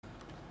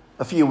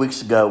A few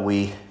weeks ago,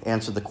 we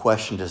answered the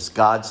question, does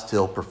God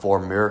still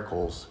perform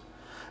miracles?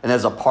 And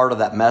as a part of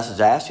that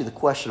message, I asked you the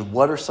question,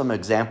 what are some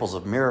examples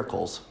of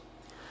miracles?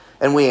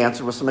 And we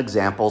answered with some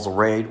examples, a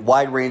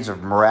wide range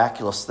of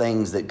miraculous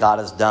things that God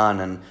has done,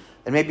 and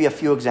maybe a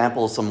few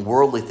examples of some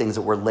worldly things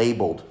that were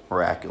labeled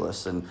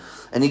miraculous. And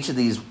each of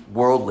these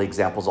worldly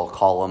examples, I'll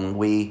call them,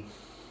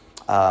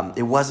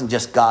 it wasn't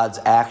just God's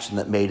action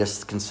that made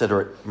us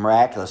consider it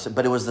miraculous,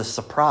 but it was the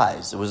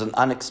surprise. It was an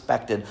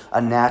unexpected,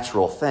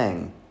 unnatural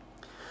thing.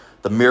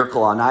 The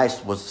miracle on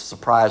ice was a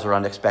surprise or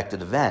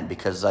unexpected event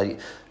because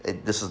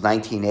this is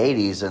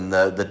 1980s and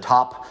the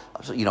top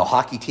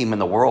hockey team in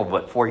the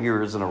world, 4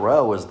 years in a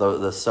row was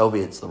the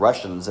Soviets, the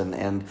Russians,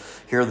 and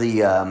here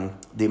the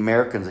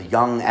Americans, the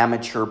young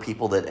amateur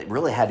people that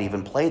really hadn't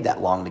even played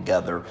that long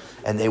together,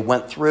 and they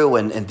went through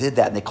and did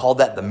that, and they called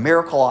that the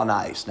miracle on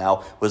ice.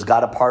 Now, was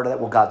God a part of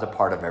that? Well, God's a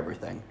part of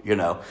everything,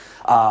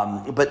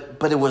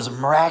 but it was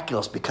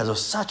miraculous because it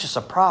was such a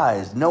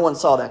surprise. No one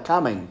saw that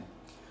coming.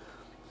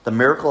 The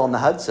miracle on the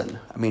Hudson.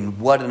 I mean,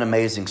 what an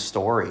amazing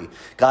story.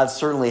 God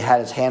certainly had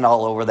his hand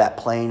all over that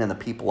plane and the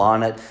people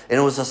on it. And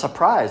it was a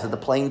surprise that the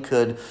plane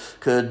could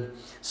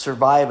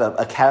survive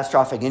a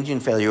catastrophic engine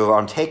failure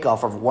on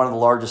takeoff of one of the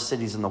largest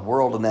cities in the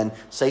world and then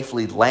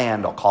safely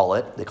land, I'll call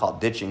it. They call it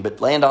ditching,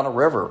 but land on a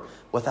river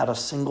without a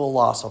single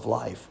loss of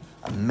life.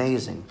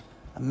 Amazing.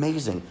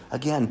 Amazing.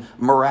 Again,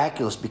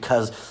 miraculous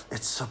because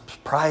it's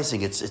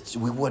surprising.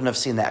 We wouldn't have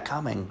seen that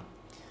coming.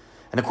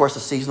 And, of course, a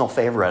seasonal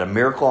favorite, A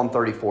Miracle on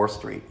 34th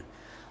Street.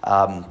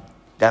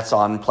 That's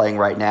on playing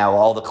right now.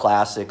 All the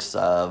classics,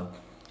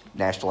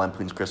 National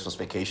Lampoon's Christmas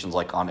Vacation's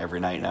like on every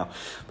night now.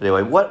 But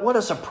anyway, what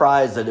a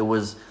surprise that it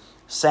was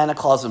Santa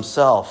Claus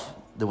himself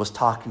that was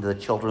talking to the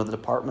children of the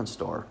department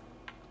store.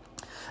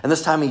 And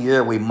this time of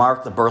year, we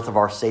mark the birth of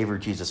our Savior,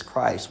 Jesus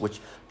Christ, which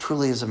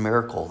truly is a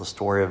miracle, the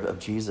story of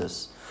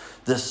Jesus.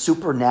 This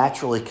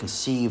supernaturally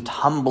conceived,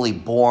 humbly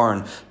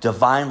born,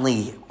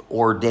 divinely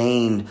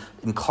ordained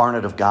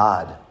incarnate of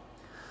God.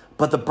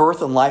 But the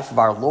birth and life of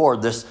our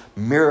Lord, this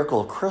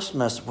miracle of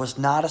Christmas, was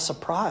not a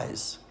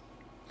surprise.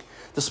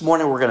 This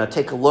morning we're going to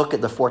take a look at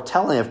the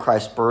foretelling of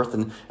Christ's birth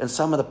and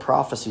some of the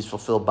prophecies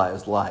fulfilled by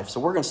his life. So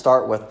we're going to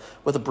start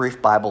with a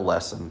brief Bible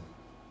lesson.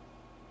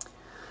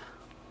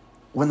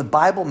 When the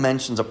Bible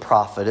mentions a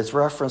prophet, it's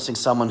referencing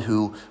someone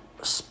who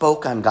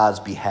spoke on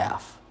God's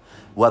behalf.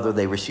 Whether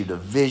they received a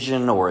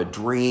vision or a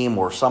dream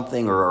or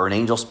something, or an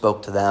angel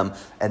spoke to them,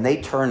 and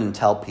they turn and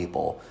tell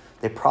people,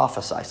 they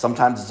prophesy.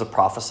 Sometimes it's a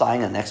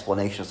prophesying, an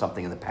explanation of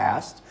something in the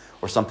past,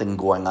 or something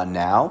going on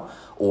now,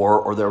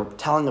 or they're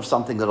telling of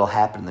something that will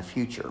happen in the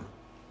future.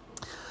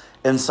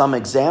 And some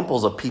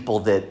examples of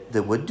people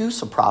that would do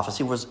some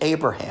prophecy was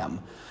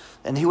Abraham.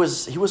 And he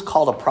was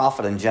called a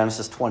prophet in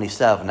Genesis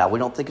 27. Now, we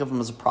don't think of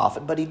him as a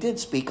prophet, but he did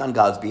speak on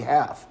God's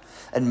behalf.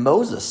 And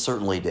Moses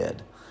certainly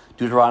did.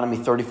 Deuteronomy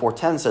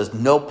 34:10 says,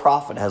 no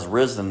prophet has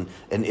risen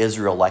in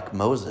Israel like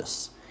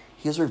Moses.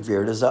 He is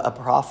revered as a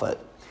prophet.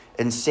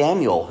 And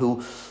Samuel,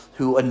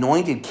 who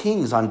anointed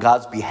kings on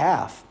God's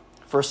behalf.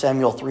 1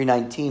 Samuel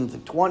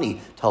 3:19-20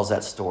 tells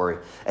that story.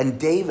 And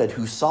David,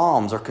 whose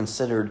psalms are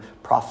considered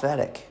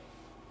prophetic.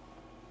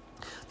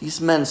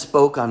 These men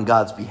spoke on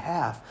God's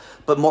behalf.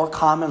 But more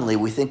commonly,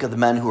 we think of the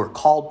men who are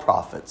called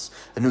prophets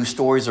and whose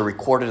stories are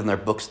recorded in their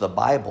books of the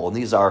Bible. And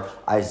these are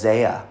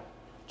Isaiah,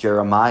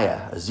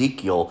 Jeremiah,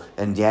 Ezekiel,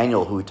 and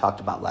Daniel, who we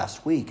talked about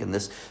last week. And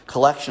this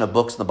collection of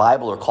books in the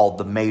Bible are called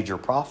the major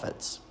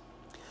prophets.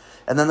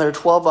 And then there are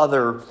 12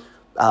 other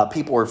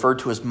people referred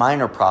to as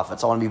minor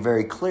prophets. I want to be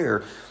very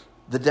clear.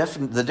 The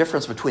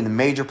difference between the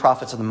major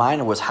prophets and the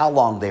minor was how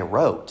long they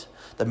wrote.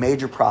 The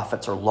major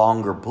prophets are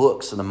longer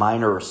books, and the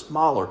minor are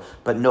smaller,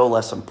 but no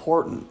less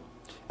important.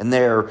 And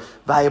they're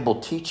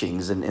valuable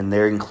teachings, and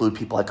they include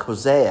people like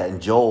Hosea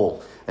and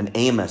Joel and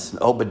Amos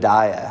and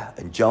Obadiah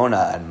and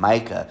Jonah and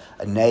Micah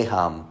and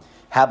Nahum,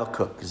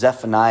 Habakkuk,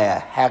 Zephaniah,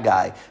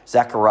 Haggai,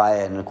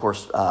 Zechariah, and of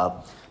course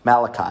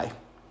Malachi.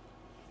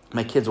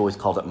 My kids always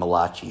called it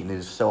Malachi, and it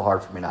is so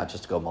hard for me not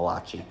just to go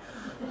Malachi.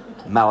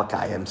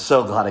 Malachi, I'm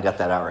so glad I got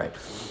that out right.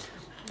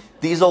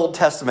 These Old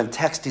Testament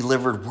texts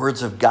delivered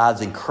words of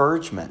God's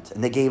encouragement,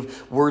 and they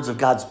gave words of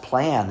God's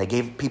plan. They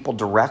gave people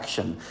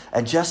direction.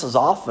 And just as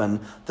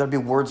often, there'd be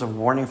words of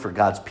warning for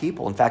God's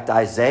people. In fact,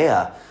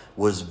 Isaiah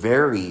was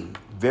very,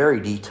 very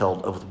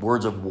detailed with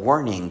words of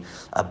warning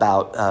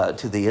about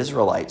to the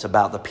Israelites,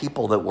 about the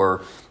people that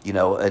were,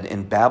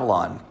 in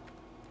Babylon.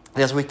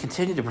 And as we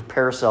continue to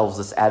prepare ourselves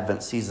this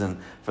Advent season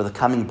for the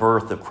coming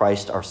birth of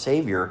Christ our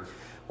Savior,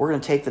 we're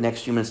going to take the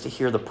next few minutes to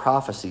hear the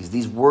prophecies,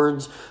 these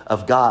words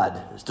of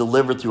God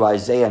delivered through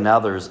Isaiah and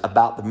others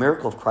about the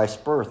miracle of Christ's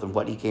birth and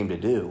what he came to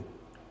do.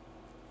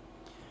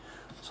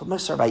 So I'm going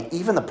to start by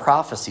even the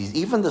prophecies,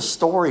 even the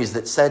stories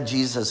that said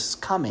Jesus is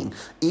coming,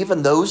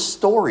 even those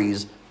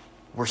stories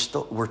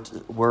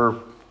were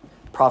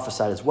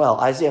prophesied as well.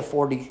 Isaiah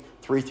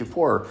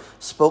 43-4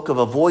 spoke of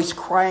a voice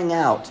crying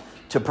out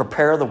to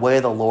prepare the way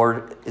of the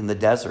Lord in the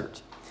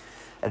desert.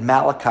 And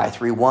Malachi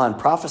 3:1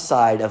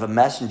 prophesied of a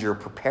messenger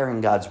preparing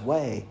God's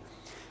way.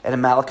 And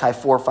in Malachi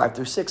 4, 5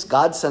 through 6,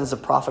 God sends the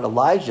prophet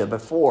Elijah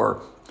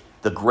before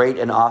the great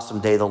and awesome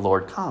day the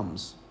Lord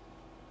comes.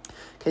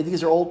 Okay,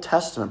 these are Old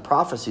Testament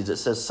prophecies that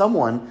says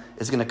someone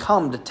is going to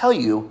come to tell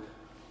you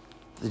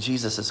that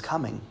Jesus is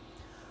coming.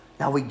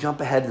 Now we jump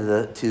ahead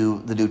to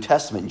the New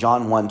Testament,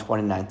 John 1,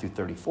 29 through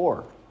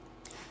 34.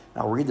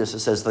 Now read this. It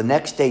says, the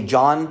next day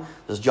John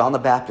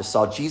the Baptist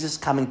saw Jesus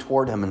coming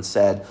toward him and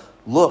said,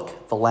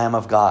 "Look, the Lamb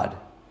of God,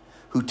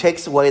 who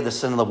takes away the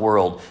sin of the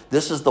world.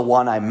 This is the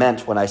one I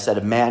meant when I said,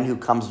 a man who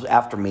comes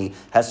after me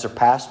has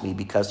surpassed me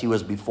because he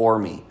was before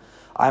me.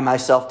 I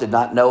myself did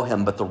not know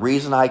him, but the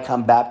reason I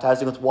come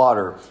baptizing with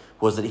water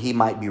was that he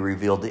might be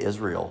revealed to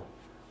Israel."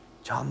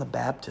 John the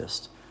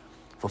Baptist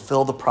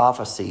fulfilled the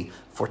prophecy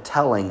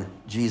foretelling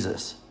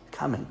Jesus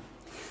coming.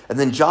 And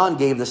then John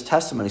gave this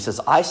testimony. He says,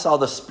 "I saw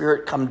the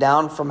Spirit come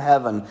down from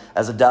heaven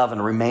as a dove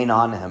and remain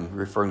on him,"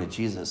 referring to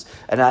Jesus.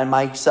 "And I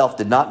myself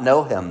did not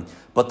know him,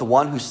 but the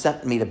one who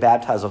sent me to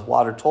baptize with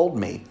water told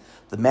me,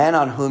 the man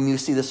on whom you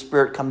see the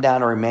Spirit come down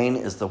and remain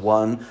is the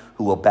one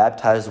who will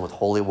baptize with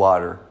holy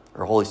water,"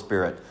 or Holy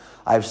Spirit.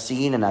 "I have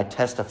seen and I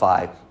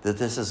testify that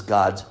this is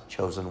God's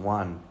chosen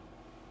one."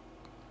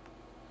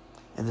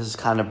 And this is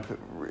kind of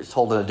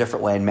told in a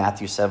different way in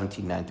Matthew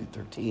 17, 9 through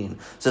 13.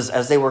 It says,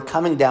 as they were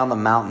coming down the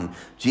mountain,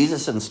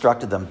 Jesus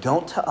instructed them,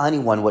 "Don't tell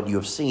anyone what you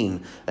have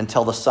seen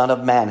until the Son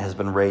of Man has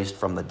been raised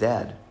from the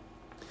dead."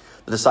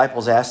 The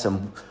disciples asked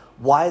him,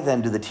 "Why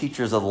then do the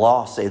teachers of the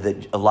law say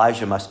that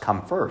Elijah must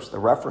come first?" They're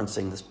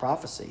referencing this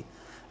prophecy.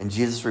 And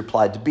Jesus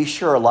replied, "To be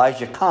sure,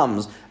 Elijah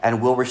comes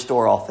and will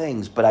restore all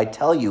things. But I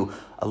tell you,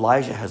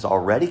 Elijah has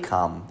already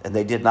come, and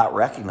they did not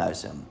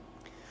recognize him,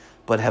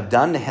 but have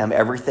done to him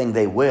everything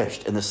they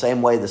wished. In the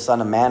same way, the Son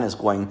of Man is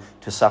going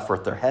to suffer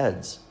at their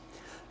heads."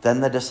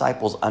 Then the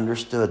disciples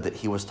understood that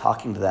he was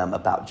talking to them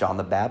about John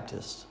the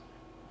Baptist.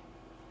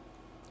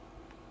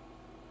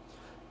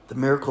 The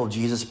miracle of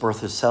Jesus'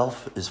 birth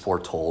itself is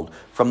foretold.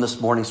 From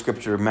this morning's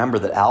scripture, remember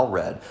that Al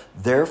read,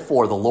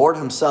 "Therefore the Lord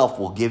himself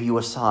will give you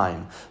a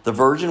sign. The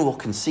virgin will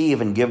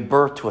conceive and give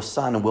birth to a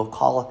son, and will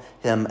call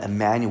him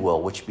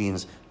Emmanuel," which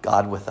means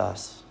God with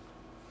us.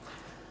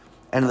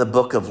 And in the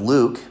book of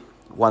Luke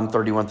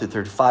 1:31 through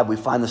 35, we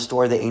find the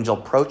story of the angel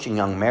approaching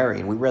young Mary.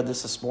 And we read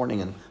this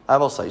morning in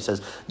Bible study. It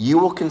says, "You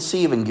will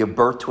conceive and give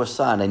birth to a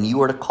son, and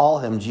you are to call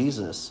him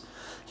Jesus.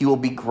 He will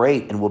be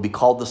great and will be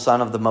called the Son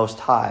of the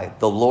Most High.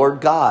 The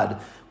Lord God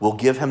will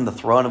give him the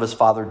throne of his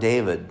father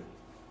David,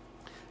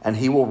 and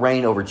he will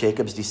reign over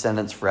Jacob's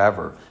descendants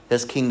forever.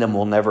 His kingdom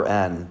will never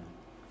end."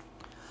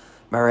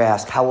 Mary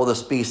asked, "How will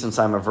this be since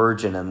I'm a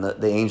virgin?" And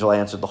the angel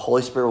answered, "The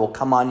Holy Spirit will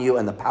come on you,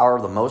 and the power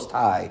of the Most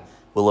High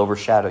will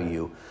overshadow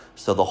you.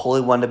 So the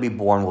Holy One to be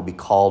born will be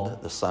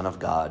called the Son of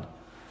God."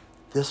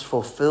 This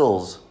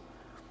fulfills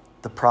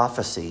the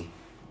prophecy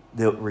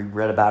that we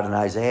read about in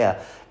Isaiah.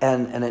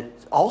 And it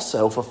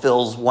also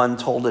fulfills one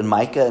told in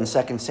Micah and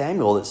 2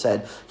 Samuel that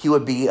said he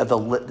would be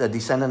the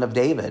descendant of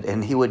David,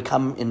 and he would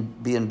come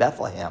and be in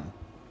Bethlehem.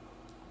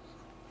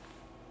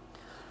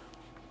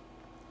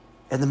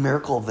 And the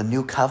miracle of the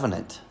new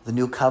covenant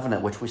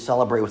which we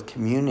celebrate with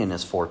communion,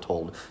 is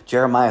foretold.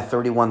 Jeremiah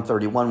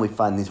 31:31, we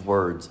find these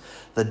words,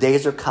 "The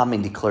days are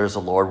coming, declares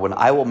the Lord, when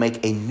I will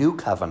make a new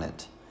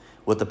covenant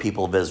with the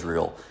people of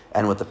Israel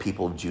and with the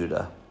people of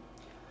Judah."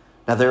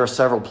 Now, there are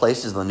several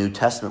places in the New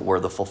Testament where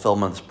the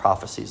fulfillment of this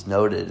prophecy is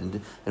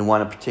noted. And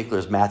one in particular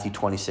is Matthew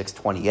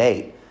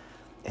 26:28,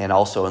 and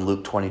also in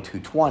Luke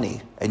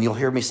 22:20. And you'll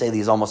hear me say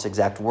these almost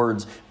exact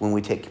words when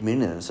we take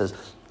communion. It says,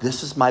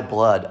 "This is my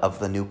blood of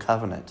the new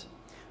covenant,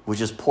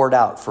 which is poured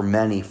out for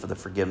many for the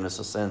forgiveness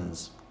of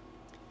sins."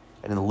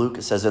 And in Luke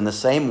it says, "In the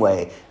same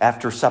way,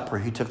 after supper,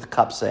 he took the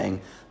cup, saying,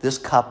 'This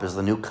cup is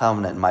the new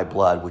covenant in my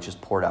blood, which is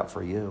poured out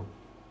for you.'"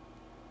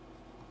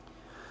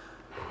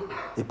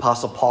 The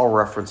Apostle Paul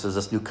references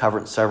this new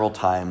covenant several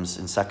times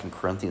in 2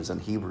 Corinthians and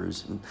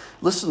Hebrews. And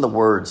listen to the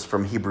words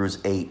from Hebrews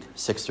 8,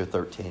 6 through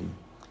 13.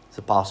 It's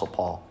the Apostle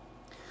Paul.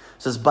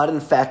 It says, "But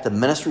in fact, the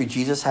ministry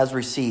Jesus has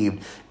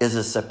received is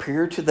as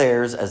superior to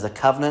theirs as the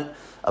covenant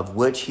of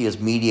which he is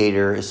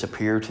mediator is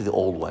superior to the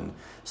old one,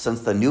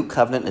 since the new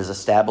covenant is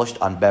established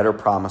on better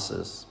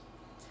promises.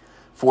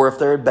 For if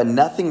there had been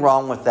nothing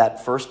wrong with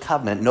that first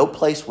covenant, no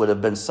place would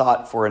have been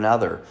sought for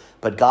another.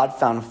 But God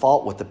found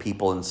fault with the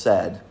people and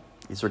said,"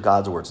 these are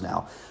God's words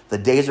now, "The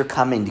days are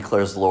coming,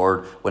 declares the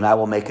Lord, when I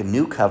will make a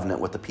new covenant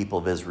with the people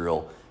of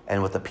Israel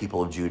and with the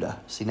people of Judah."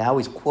 See, now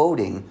he's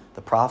quoting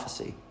the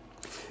prophecy.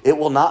 "It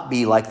will not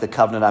be like the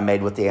covenant I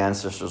made with the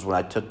ancestors when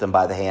I took them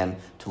by the hand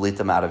to lead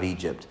them out of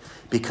Egypt,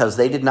 because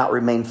they did not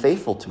remain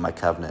faithful to my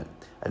covenant,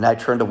 and I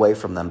turned away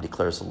from them,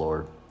 declares the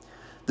Lord.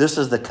 This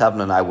is the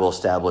covenant I will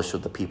establish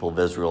with the people of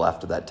Israel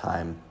after that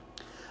time.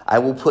 I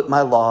will put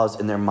my laws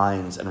in their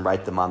minds and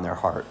write them on their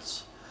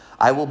hearts.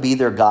 I will be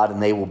their God, and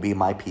they will be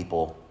my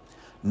people.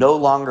 No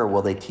longer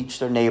will they teach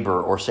their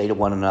neighbor or say to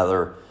one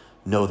another,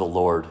 'Know the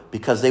Lord,'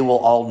 because they will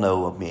all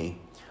know of me,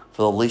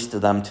 from the least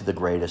of them to the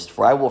greatest.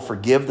 For I will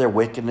forgive their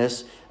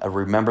wickedness and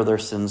remember their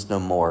sins no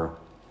more.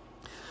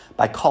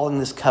 By calling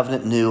this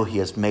covenant new, he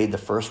has made the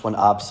first one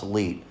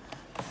obsolete.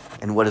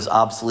 and what is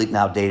obsolete and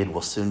outdated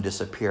will soon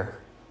disappear.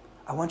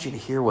 I want you to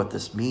hear what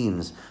this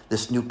means,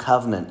 this new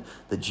covenant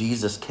that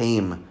Jesus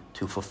came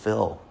to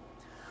fulfill.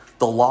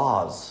 The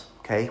laws,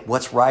 okay,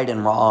 what's right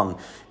and wrong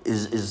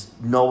is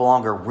no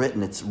longer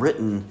written. It's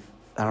written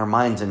in our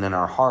minds and in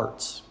our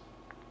hearts.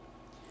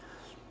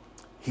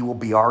 He will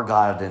be our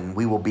God and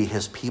we will be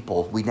his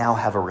people. We now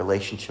have a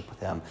relationship with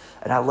him.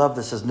 And I love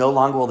this. It says, no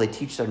longer will they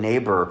teach their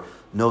neighbor,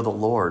 know the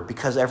Lord,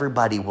 because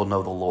everybody will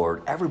know the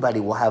Lord. Everybody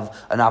will have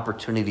an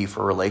opportunity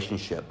for a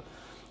relationship.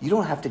 You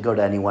don't have to go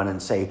to anyone and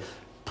say,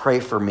 pray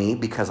for me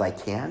because I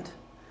can't.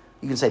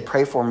 You can say,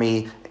 pray for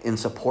me in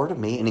support of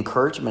me and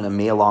encouragement of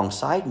me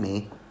alongside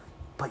me,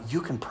 but you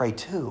can pray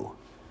too.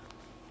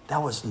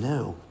 That was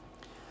new.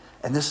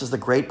 And this is the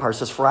great part. It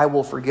says, for I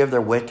will forgive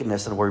their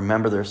wickedness and will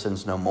remember their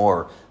sins no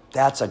more.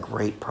 That's a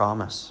great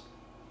promise.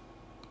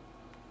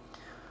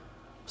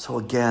 So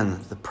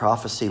again, the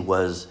prophecy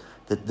was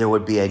that there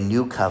would be a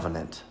new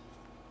covenant.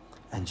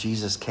 And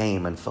Jesus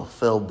came and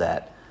fulfilled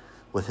that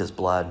with his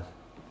blood.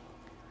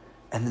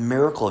 And the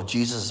miracle of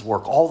Jesus'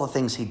 work, all the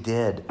things he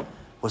did,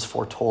 was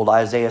foretold.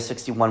 Isaiah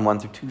 61,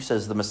 1-2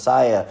 says the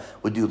Messiah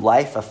would do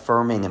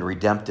life-affirming and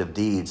redemptive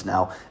deeds.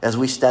 Now, as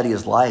we study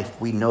his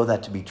life, we know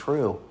that to be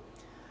true.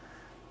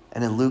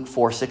 And in Luke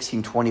 4,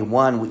 16,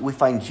 21, we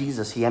find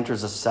Jesus. He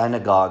enters a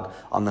synagogue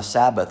on the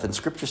Sabbath. And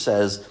Scripture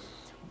says,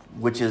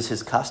 which is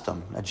his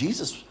custom. Now,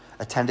 Jesus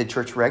attended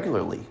church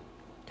regularly.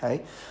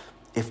 Okay?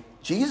 If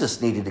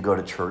Jesus needed to go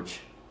to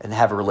church and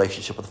have a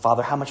relationship with the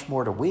Father, how much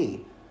more do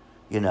we?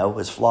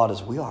 As flawed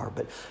as we are.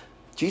 But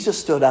Jesus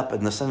stood up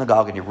in the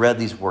synagogue and he read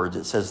these words.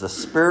 It says, the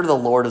Spirit of the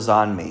Lord is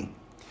on me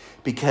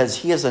because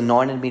he has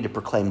anointed me to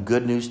proclaim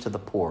good news to the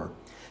poor.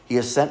 He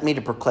has sent me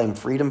to proclaim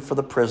freedom for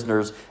the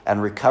prisoners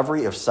and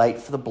recovery of sight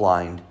for the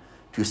blind,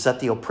 to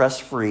set the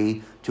oppressed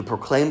free, to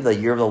proclaim the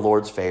year of the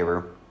Lord's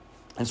favor.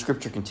 And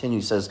Scripture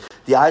continues, says,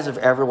 the eyes of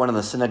everyone in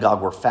the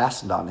synagogue were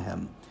fastened on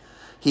him.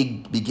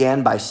 He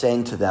began by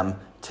saying to them,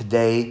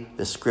 today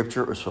the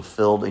Scripture is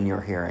fulfilled in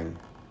your hearing.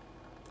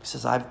 He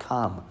says, I've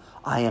come.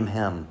 I am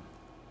him.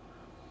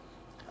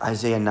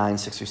 Isaiah 9,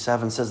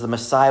 6-7 says the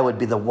Messiah would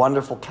be the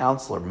wonderful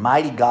counselor,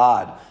 mighty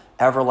God,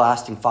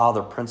 everlasting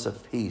Father, Prince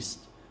of Peace.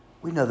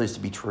 We know this to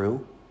be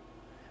true.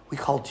 We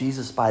call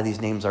Jesus by these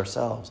names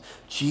ourselves.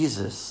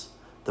 Jesus,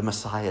 the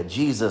Messiah.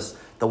 Jesus,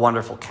 the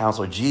wonderful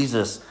counselor.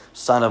 Jesus,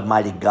 Son of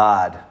mighty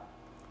God,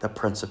 the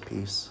Prince of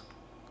Peace.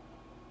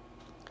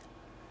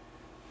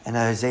 And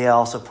Isaiah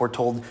also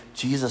foretold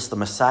Jesus, the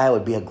Messiah,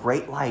 would be a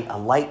great light, a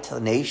light to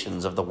the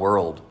nations of the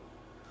world.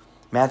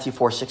 Matthew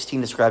 4:16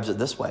 describes it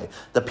this way.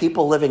 The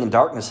people living in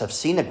darkness have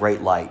seen a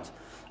great light.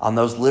 On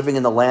those living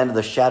in the land of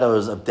the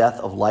shadows of death,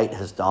 of light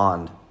has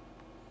dawned.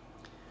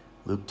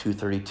 Luke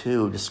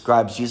 2:32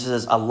 describes Jesus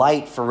as a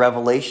light for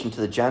revelation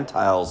to the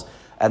Gentiles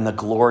and the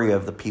glory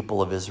of the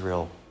people of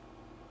Israel.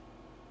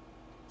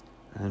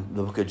 And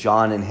the book of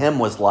John, in him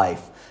was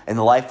life, and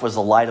the life was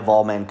the light of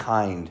all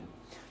mankind.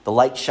 The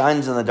light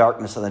shines in the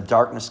darkness, and the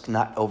darkness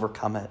cannot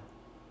overcome it.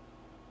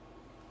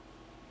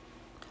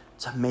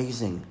 It's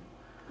amazing.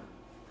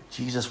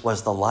 Jesus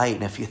was the light.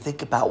 And if you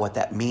think about what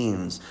that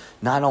means,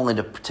 not only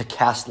to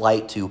cast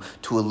light, to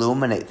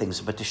illuminate things,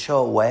 but to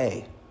show a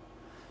way,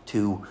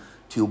 to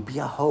be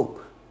a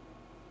hope.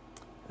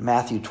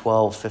 Matthew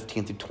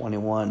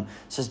 12:15-21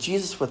 says,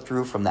 Jesus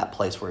withdrew from that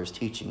place where he was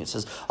teaching. It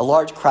says, a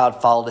large crowd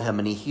followed him,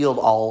 and he healed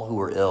all who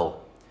were ill.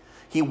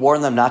 He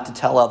warned them not to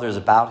tell others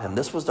about him.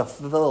 This was to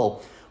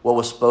fulfill what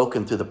was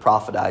spoken through the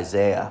prophet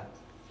Isaiah.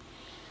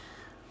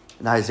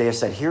 And Isaiah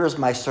said, here is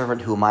my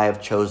servant whom I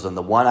have chosen,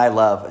 the one I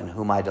love and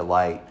whom I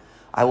delight.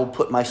 I will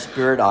put my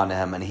spirit on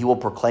him, and he will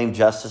proclaim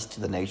justice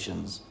to the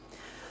nations.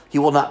 He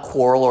will not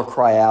quarrel or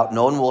cry out.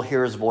 No one will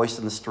hear his voice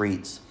in the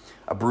streets.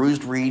 A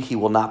bruised reed he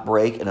will not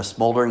break, and a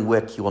smoldering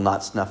wick he will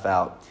not snuff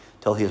out,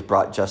 till he has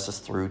brought justice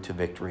through to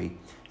victory.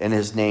 In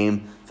his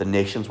name, the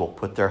nations will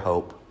put their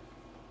hope.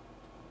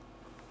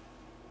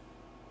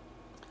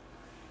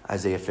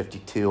 Isaiah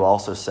 52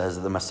 also says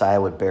that the Messiah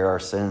would bear our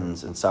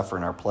sins and suffer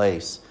in our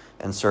place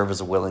and serve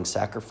as a willing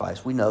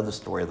sacrifice. We know the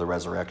story of the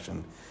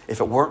resurrection. If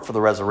it weren't for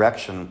the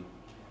resurrection,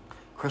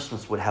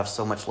 Christmas would have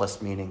so much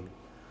less meaning.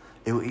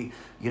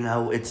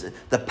 It's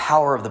the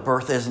power of the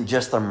birth isn't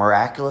just the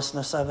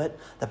miraculousness of it.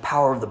 The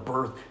power of the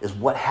birth is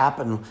what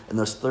happened in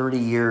those 30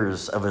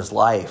 years of his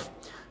life,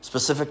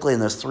 specifically in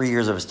those 3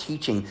 years of his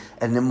teaching,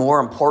 and then more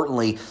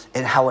importantly,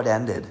 in how it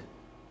ended.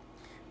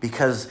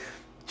 Because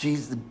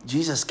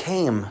Jesus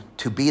came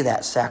to be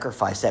that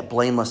sacrifice, that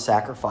blameless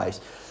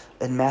sacrifice.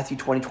 In Matthew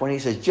 20:20,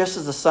 it says, just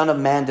as the Son of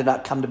Man did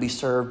not come to be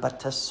served, but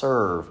to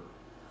serve.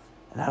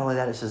 And not only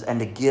that, it says, and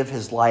to give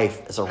his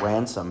life as a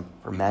ransom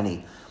for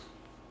many.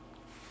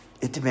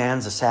 It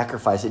demands a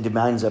sacrifice. It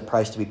demands a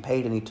price to be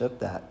paid, and he took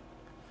that.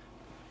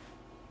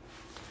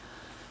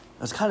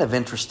 It's kind of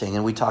interesting,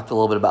 and we talked a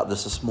little bit about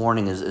this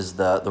morning, is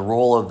the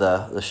role of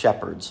the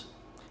shepherds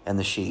and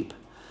the sheep.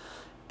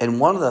 And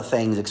one of the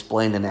things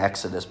explained in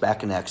Exodus,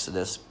 back in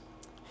Exodus,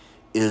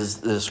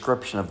 is the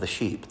description of the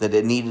sheep, that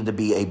it needed to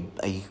be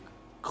a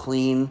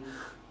clean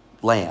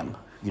lamb,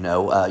 You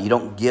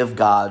don't give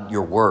God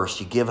your worst.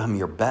 You give him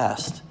your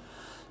best.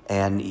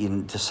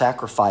 And to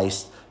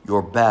sacrifice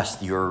your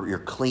best, you're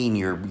clean,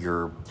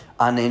 you're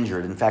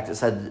uninjured. In fact, it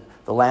said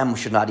the lamb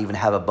should not even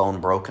have a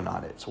bone broken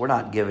on it. So we're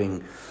not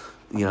giving,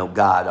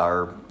 God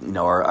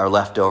our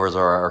leftovers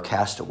or our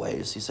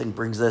castaways. He's saying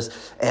brings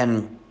this,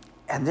 and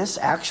this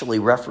actually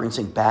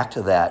referencing back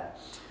to that.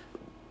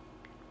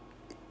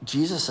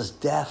 Jesus'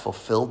 death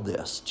fulfilled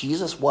this.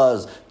 Jesus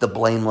was the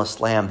blameless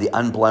lamb, the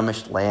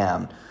unblemished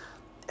lamb,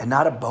 and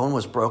not a bone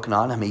was broken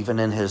on him, even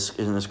in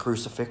his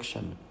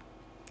crucifixion.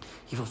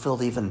 He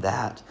fulfilled even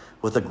that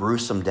with a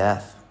gruesome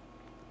death.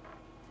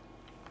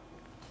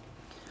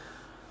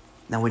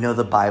 Now we know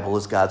the Bible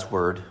is God's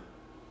word.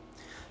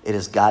 It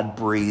is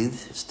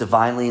God-breathed. It's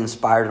divinely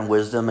inspired in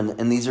wisdom.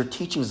 And these are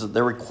teachings that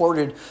they're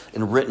recorded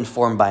in written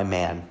form by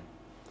man.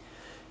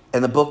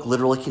 And the book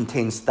literally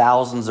contains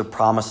thousands of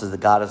promises that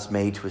God has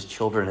made to his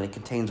children. And it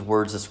contains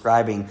words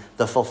describing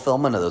the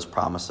fulfillment of those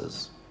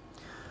promises.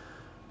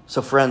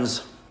 So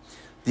friends,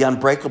 the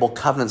unbreakable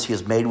covenants he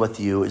has made with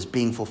you is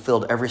being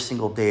fulfilled every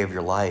single day of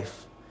your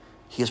life.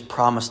 He has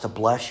promised to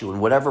bless you.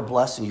 And whatever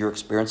blessing you're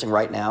experiencing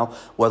right now,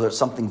 whether it's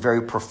something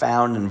very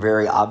profound and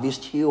very obvious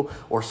to you,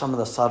 or some of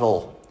the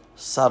subtle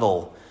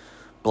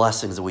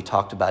blessings that we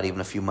talked about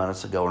even a few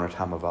minutes ago in our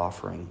time of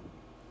offering.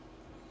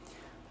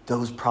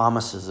 Those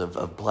promises of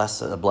a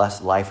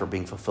blessed life are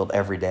being fulfilled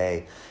every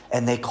day.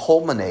 And they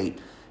culminate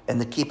in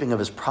the keeping of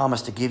his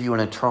promise to give you an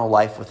eternal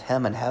life with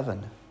him in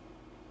heaven.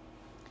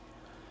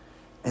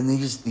 And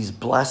these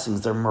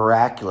blessings, they're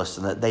miraculous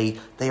in that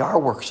they are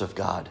works of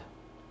God.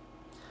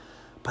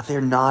 But they're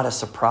not a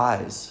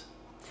surprise.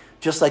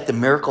 Just like the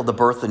miracle of the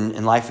birth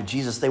and life of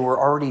Jesus, they were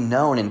already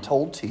known and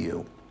told to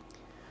you.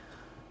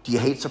 Do you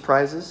hate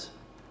surprises?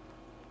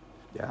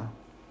 Yeah,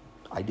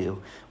 I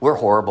do. We're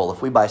horrible.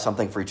 If we buy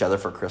something for each other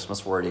for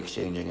Christmas, we're already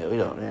exchanging it. We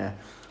don't,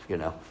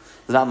 There's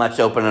not much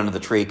open under the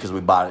tree because we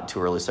bought it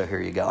too early, so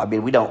here you go. I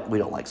mean, we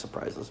don't like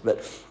surprises.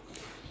 But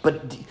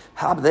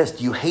how about this?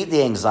 Do you hate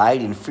the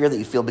anxiety and fear that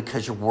you feel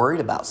because you're worried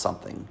about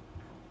something?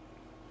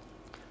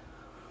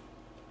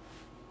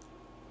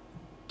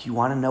 Do you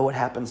want to know what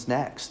happens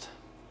next?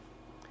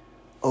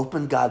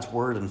 Open God's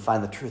word and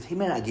find the truth. He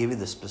may not give you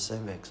the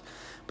specifics,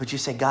 but you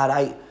say, God,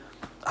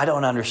 I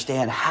don't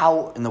understand.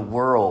 How in the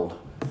world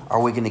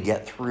are we going to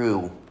get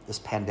through this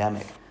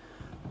pandemic?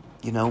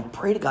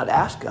 Pray to God,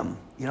 ask him.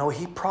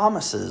 He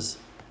promises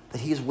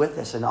that he's with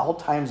us in all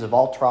times of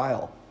all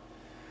trial.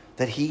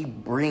 That he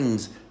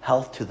brings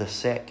health to the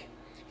sick.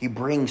 He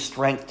brings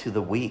strength to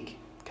the weak.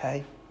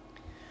 Okay?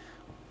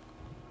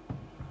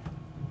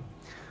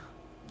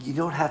 You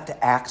don't have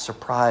to act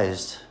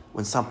surprised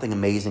when something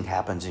amazing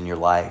happens in your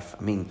life.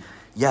 I mean,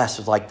 yes,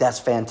 it's like, that's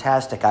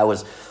fantastic. I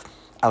was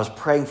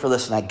praying for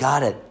this and I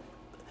got it.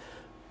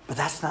 But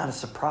that's not a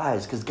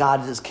surprise because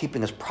God is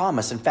keeping his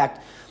promise. In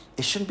fact,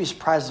 it shouldn't be a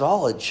surprise at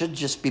all. It should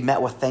just be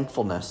met with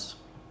thankfulness.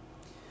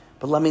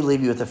 But let me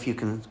leave you with a few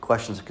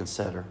questions to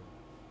consider.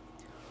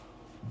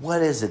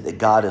 What is it that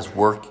God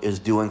is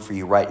doing for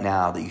you right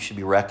now that you should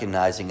be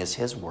recognizing as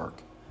his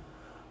work?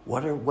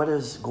 What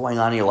is going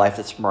on in your life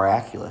that's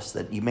miraculous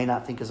that you may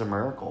not think is a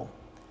miracle?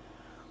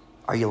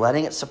 Are you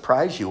letting it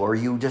surprise you, or are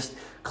you just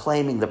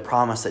claiming the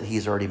promise that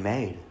he's already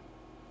made?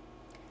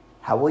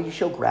 How will you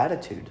show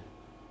gratitude?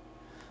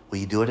 Will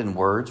you do it in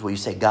words? Will you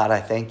say, God,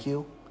 I thank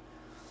you?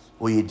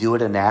 Will you do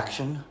it in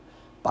action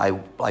by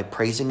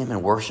praising him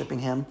and worshiping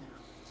him?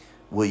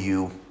 Will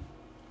you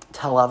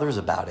tell others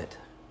about it?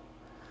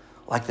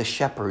 Like the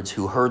shepherds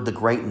who heard the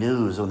great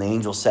news when the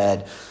angel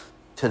said,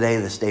 today,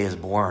 this day is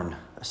born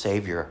a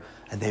Savior.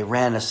 And they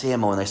ran to see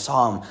him, and when they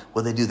saw him,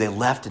 what did they do? They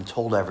left and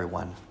told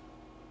everyone.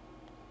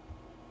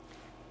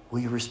 Will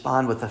you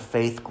respond with a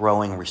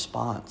faith-growing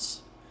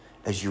response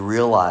as you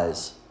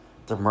realize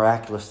the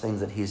miraculous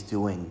things that he's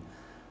doing,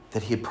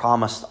 that he had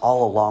promised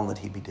all along that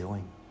he'd be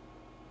doing?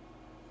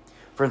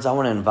 Friends, I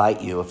want to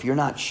invite you, if you're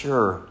not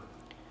sure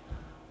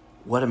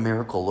what a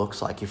miracle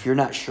looks like, if you're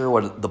not sure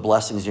what the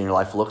blessings in your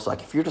life looks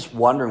like, if you're just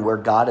wondering where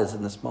God is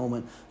in this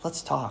moment,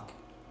 let's talk.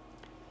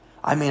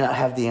 I may not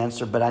have the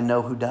answer, but I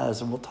know who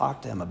does, and we'll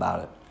talk to him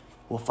about it.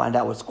 We'll find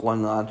out what's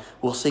going on.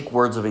 We'll seek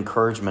words of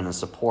encouragement and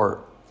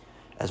support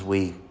as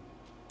we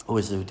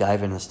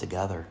dive into this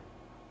together.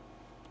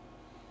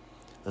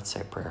 Let's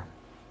say a prayer.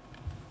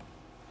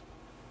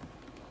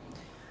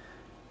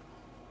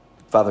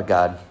 Father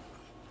God,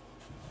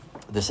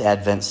 this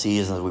Advent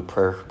season as we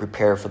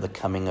prepare for the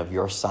coming of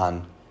your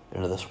Son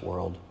into this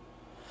world.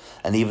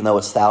 And even though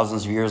it's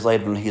thousands of years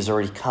later and he's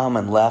already come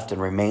and left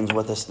and remains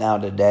with us now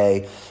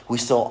today, we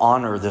still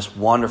honor this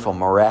wonderful,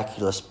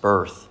 miraculous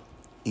birth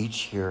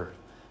each year,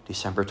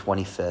 December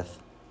 25th.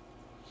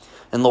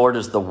 And Lord,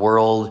 as the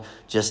world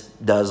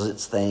just does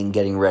its thing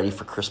getting ready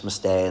for Christmas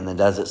Day and then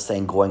does its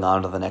thing going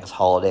on to the next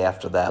holiday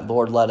after that,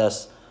 Lord, let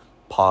us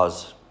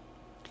pause.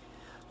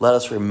 Let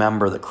us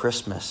remember that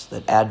Christmas,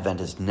 that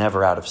Advent is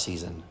never out of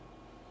season.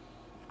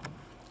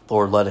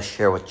 Lord, let us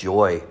share with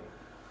joy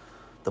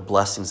the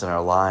blessings in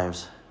our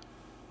lives.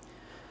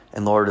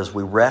 And Lord, as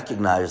we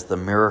recognize the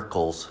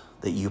miracles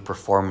that you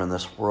perform in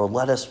this world,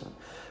 let us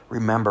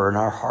remember in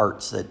our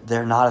hearts that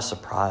they're not a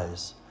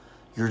surprise.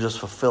 You're just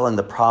fulfilling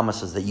the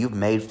promises that you've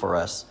made for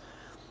us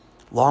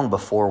long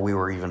before we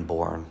were even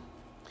born.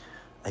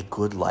 A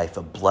good life,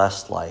 a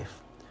blessed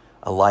life,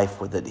 a life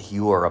that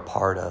you are a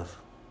part of.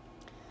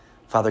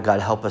 Father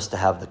God, help us to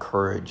have the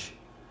courage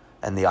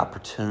and the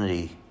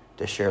opportunity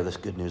to share this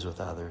good news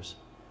with others.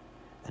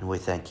 And we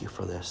thank you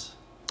for this.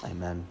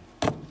 Amen.